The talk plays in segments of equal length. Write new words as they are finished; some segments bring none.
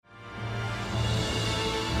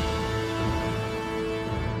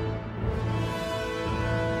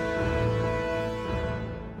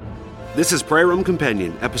This is Prayer Room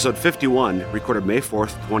Companion, episode 51, recorded May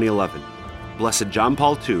 4th, 2011. Blessed John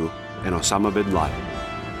Paul II and Osama bin Laden.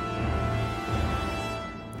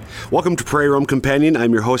 Welcome to Prayer Room Companion.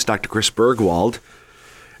 I'm your host, Dr. Chris Bergwald.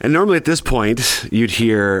 And normally at this point, you'd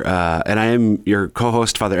hear, and I am your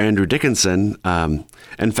co-host, Father Andrew Dickinson.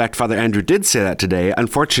 In fact, Father Andrew did say that today.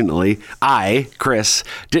 Unfortunately, I, Chris,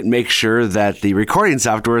 didn't make sure that the recording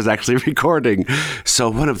software is actually recording. So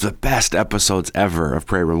one of the best episodes ever of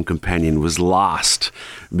Prayer Room Companion was lost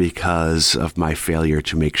because of my failure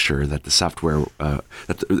to make sure that the software,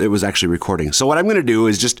 that it was actually recording. So what I'm going to do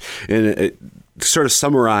is just sort of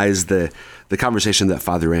summarize the conversation that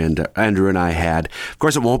Father Andrew and I had. Of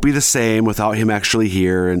course, it won't be the same without him actually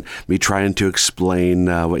here and me trying to explain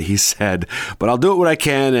what he said, but I'll do it when I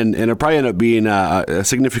can, and it'll probably end up being a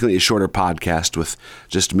significantly shorter podcast with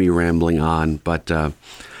just me rambling on, but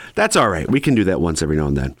that's all right. We can do that once every now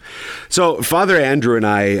and then. So Father Andrew and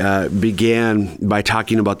I began by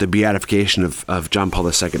talking about the beatification of John Paul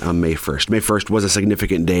II on May 1st. May 1st was a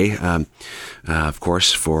significant day, of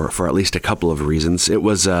course, for at least a couple of reasons. It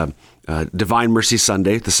was Divine Mercy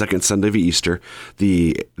Sunday, the second Sunday of Easter,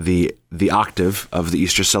 the octave of the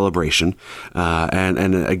Easter celebration,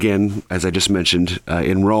 and again, as I just mentioned,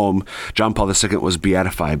 in Rome, John Paul II was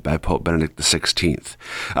beatified by Pope Benedict XVI.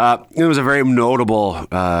 It was a very notable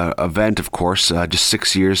event, of course. Just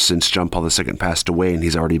 6 years since John Paul II passed away, and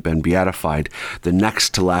he's already been beatified. The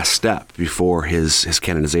next to last step before his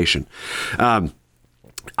canonization.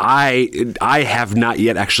 I have not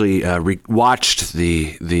yet actually watched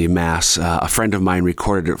the Mass. A friend of mine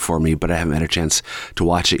recorded it for me, but I haven't had a chance to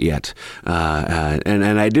watch it yet.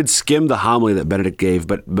 And I did skim the homily that Benedict gave,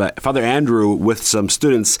 but Father Andrew, with some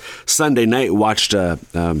students, Sunday night watched a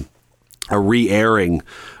re-airing,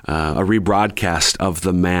 a rebroadcast of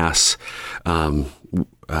the Mass on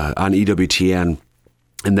EWTN.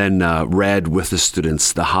 And then read with the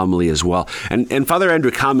students the homily as well. And Father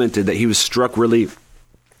Andrew commented that he was struck really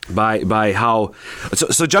by how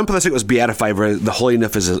so John Paul II was beatified for the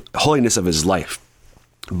holiness of his life.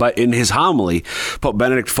 But in his homily, Pope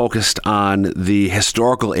Benedict focused on the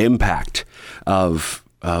historical impact of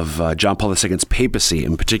John Paul II's papacy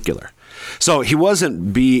in particular. So he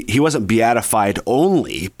wasn't beatified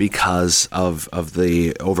only because of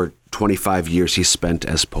the over 25 years he spent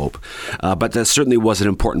as Pope, but that certainly was an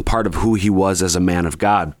important part of who he was as a man of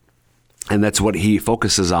God. And that's what he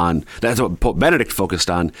focuses on. That's what Pope Benedict focused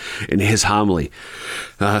on in his homily,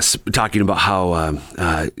 talking about how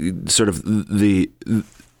sort of the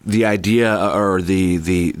idea or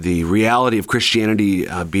the reality of Christianity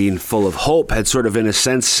being full of hope had sort of, in a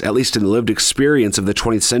sense, at least in the lived experience of the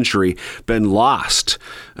 20th century, been lost.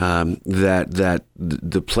 That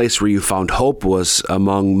the place where you found hope was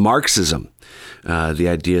among Marxism. The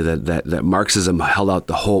idea that Marxism held out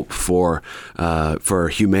the hope for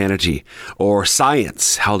humanity, or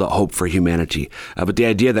science held out hope for humanity. But the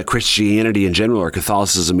idea that Christianity in general, or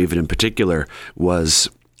Catholicism even in particular, was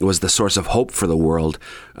the source of hope for the world,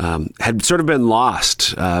 had sort of been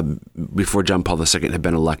lost before John Paul II had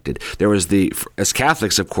been elected. There was as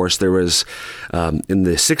Catholics, of course, there was in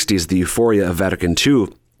the 60s the euphoria of Vatican II.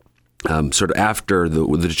 Sort of after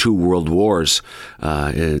the two world wars,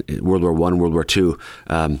 World War I, World War II,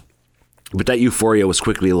 but that euphoria was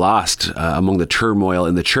quickly lost among the turmoil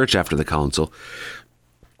in the church after the council.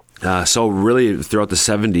 So really, throughout the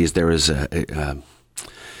 70s, there was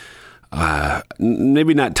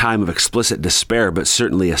maybe not time of explicit despair, but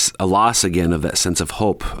certainly a loss again of that sense of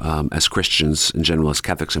hope as Christians in general, as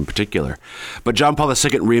Catholics in particular. But John Paul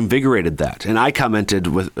II reinvigorated that. And I commented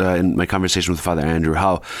in my conversation with Father Andrew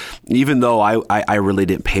how even though I really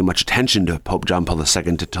didn't pay much attention to Pope John Paul II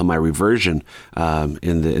until my reversion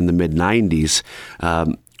in the mid-90s,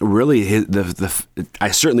 really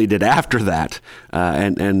I certainly did after that,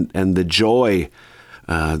 and the joy,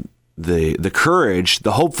 the courage,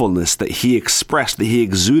 the hopefulness that he expressed, that he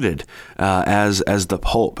exuded as the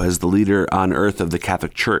Pope, as the leader on earth of the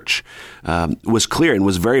Catholic Church, was clear and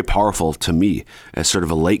was very powerful to me as sort of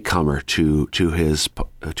a latecomer to his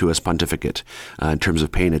pontificate in terms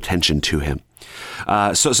of paying attention to him.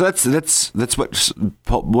 So that's what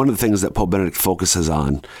one of the things that Pope Benedict focuses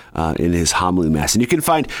on in his homily mass. And you can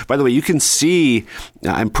find, by the way, you can see,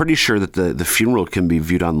 I'm pretty sure that the funeral can be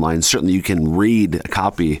viewed online. Certainly you can read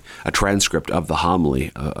a transcript of the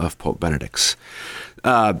homily of Pope Benedict's.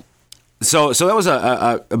 So that was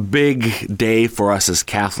a big day for us as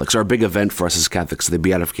Catholics, or a big event for us as Catholics, the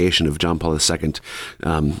beatification of John Paul II.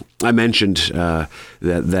 I mentioned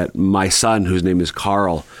that my son, whose name is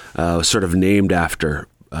Carl, was sort of named after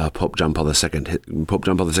Pope John Paul II. Pope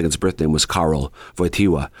John Paul II's birth name was Karol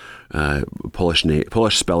Wojtyła,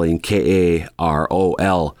 Polish spelling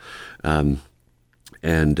Karol.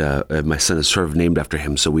 And my son is sort of named after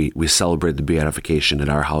him, so we celebrate the beatification at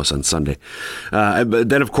our house on Sunday. But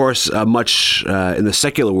then, of course, much in the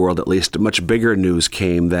secular world, at least, much bigger news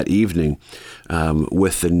came that evening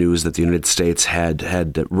with the news that the United States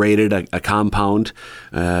had raided a compound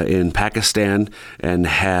in Pakistan and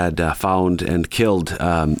had found and killed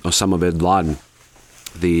Osama bin Laden,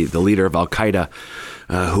 the leader of Al-Qaeda,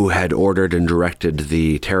 who had ordered and directed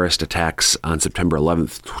the terrorist attacks on September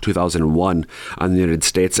 11th, 2001 on the United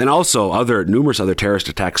States, and also numerous other terrorist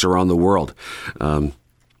attacks around the world. Of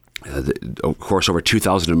course, over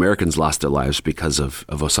 2,000 Americans lost their lives because of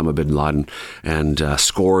Osama bin Laden, and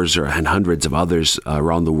scores and hundreds of others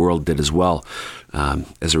around the world did as well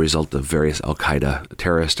as a result of various Al-Qaeda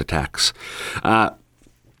terrorist attacks.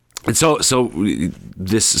 And so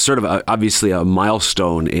this is sort of obviously a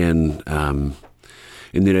milestone in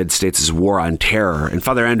the United States' war on terror. And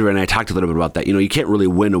Father Andrew and I talked a little bit about that. You can't really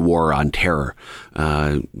win a war on terror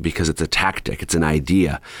because it's a tactic, it's an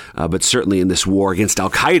idea. But certainly in this war against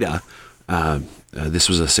Al-Qaeda, this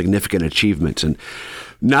was a significant achievement. And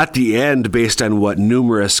not the end based on what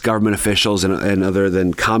numerous government officials and other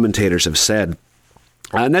than commentators have said.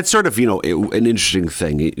 And that's sort of, an interesting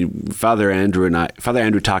thing. Father Andrew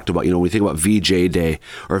talked about, when we think about VJ Day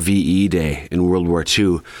or VE Day in World War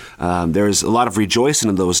II, there's a lot of rejoicing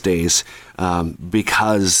in those days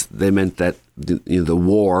because they meant that the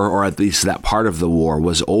war, or at least that part of the war,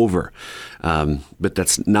 was over. But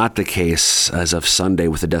that's not the case as of Sunday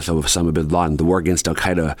with the death of Osama bin Laden. The war against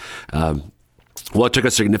Al-Qaeda, it took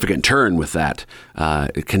a significant turn with that.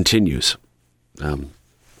 It continues.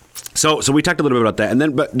 So we talked a little bit about that, and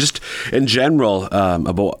then, but just in general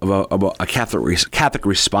about a Catholic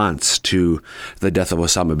response to the death of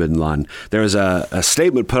Osama bin Laden. There was a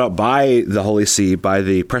statement put out by the Holy See, by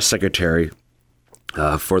the press secretary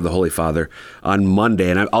for the Holy Father on Monday,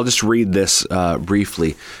 and I'll just read this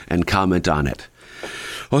briefly and comment on it.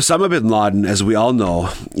 Osama bin Laden, as we all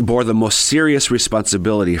know, bore the most serious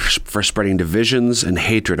responsibility for spreading divisions and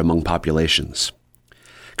hatred among populations,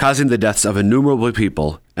 causing the deaths of innumerable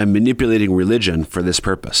people and manipulating religion for this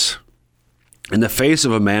purpose. In the face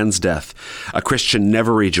of a man's death, a Christian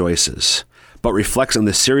never rejoices, but reflects on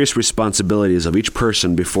the serious responsibilities of each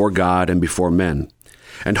person before God and before men,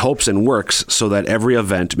 and hopes and works so that every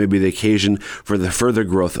event may be the occasion for the further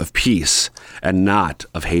growth of peace and not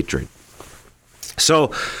of hatred.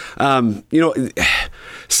 So,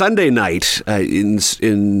 Sunday night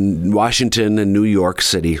in Washington and New York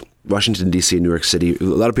City, Washington, D.C. and New York City, a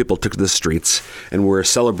lot of people took to the streets and were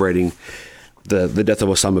celebrating the death of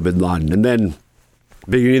Osama bin Laden. And then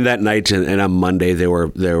beginning that night and on Monday, there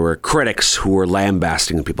were critics who were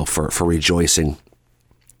lambasting people for rejoicing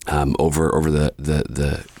over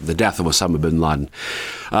the death of Osama bin Laden.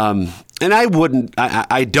 And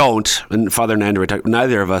I don't, and Father and Andrew,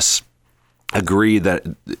 neither of us agree that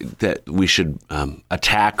we should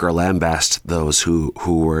attack or lambast those who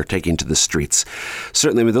were taking to the streets.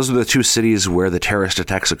 Certainly, those are the two cities where the terrorist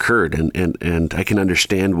attacks occurred, and I can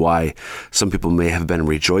understand why some people may have been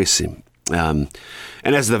rejoicing. And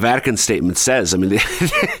as the Vatican statement says,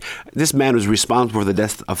 this man was responsible for the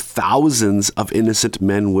death of thousands of innocent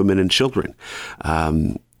men, women, and children.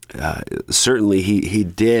 Certainly he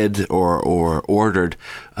did or ordered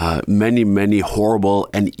many, many horrible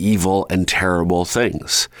and evil and terrible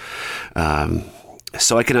things.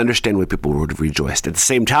 So I can understand why people would have rejoiced. At the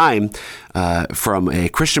same time, from a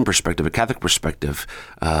Christian perspective, a Catholic perspective,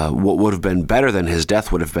 what would have been better than his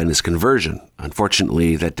death would have been his conversion.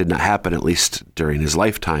 Unfortunately, that did not happen, at least during his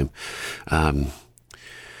lifetime.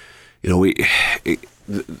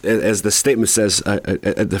 As the statement says,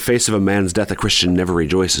 at the face of a man's death, a Christian never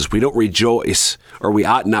rejoices. We don't rejoice, or we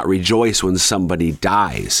ought not rejoice when somebody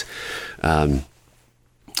dies.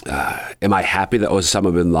 Am I happy that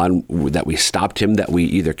Osama bin Laden, that we stopped him, that we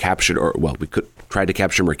either captured we could try to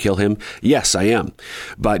capture him or kill him? Yes, I am.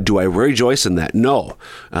 But do I rejoice in that? No.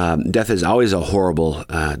 Death is always a horrible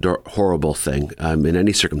thing in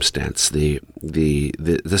any circumstance. The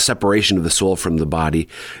separation of the soul from the body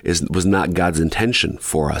was not God's intention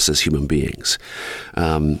for us as human beings.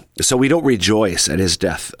 So we don't rejoice at his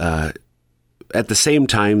death. At the same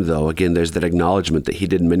time, though, again, there's that acknowledgement that he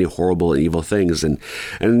did many horrible and evil things, and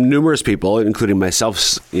numerous people, including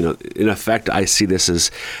myself, in effect, I see this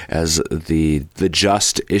as the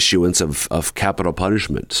just issuance of capital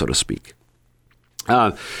punishment, so to speak.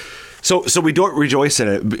 So we don't rejoice in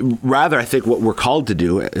it. Rather, I think what we're called to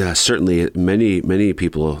do, certainly many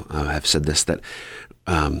people have said this, that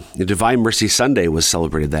Divine Mercy Sunday was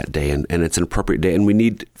celebrated that day, and it's an appropriate day. And we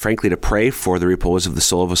need, frankly, to pray for the repose of the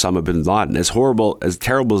soul of Osama bin Laden. As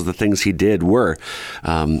terrible as the things he did were,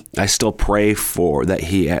 I still pray for that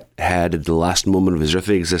he had, at the last moment of his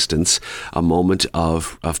earthly existence, a moment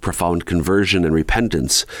of profound conversion and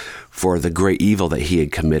repentance for the great evil that he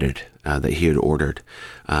had committed, that he had ordered.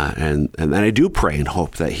 And I do pray and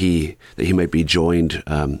hope that he might be joined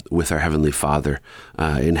with our Heavenly Father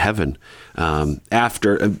in heaven.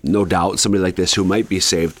 After, no doubt, somebody like this who might be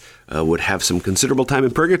saved would have some considerable time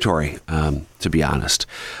in purgatory, to be honest,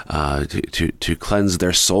 to cleanse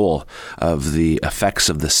their soul of the effects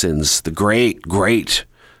of the sins, the great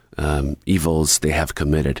evils they have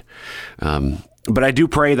committed. But I do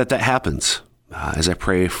pray that happens. As I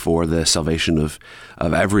pray for the salvation of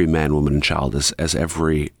every man, woman, and child, as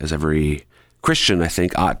every Christian, I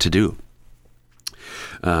think, ought to do.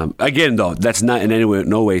 Again, though, that's not in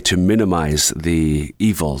no way to minimize the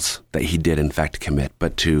evils that he did, in fact, commit,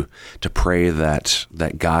 but to pray that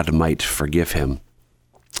God might forgive him,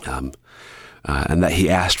 and that he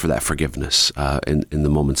asked for that forgiveness in the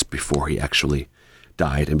moments before he actually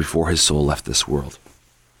died and before his soul left this world.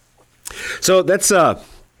 So that's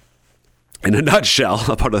in a nutshell,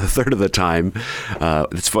 about a third of the time,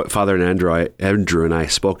 that's what Father Andrew and I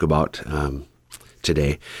spoke about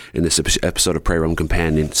today in this episode of Prayer Room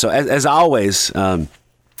Companion. So as always,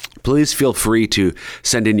 please feel free to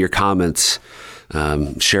send in your comments,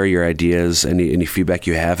 share your ideas, any feedback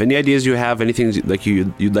you have, any ideas you have, anything like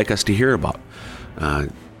you'd like us to hear about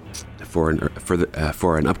for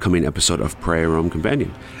an upcoming episode of Prayer Room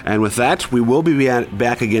Companion. And with that, we will be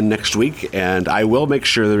back again next week, and I will make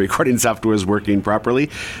sure the recording software is working properly.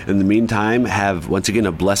 In the meantime, have, once again,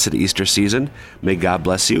 a blessed Easter season. May God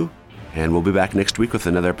bless you, and we'll be back next week with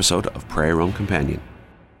another episode of Prayer Room Companion.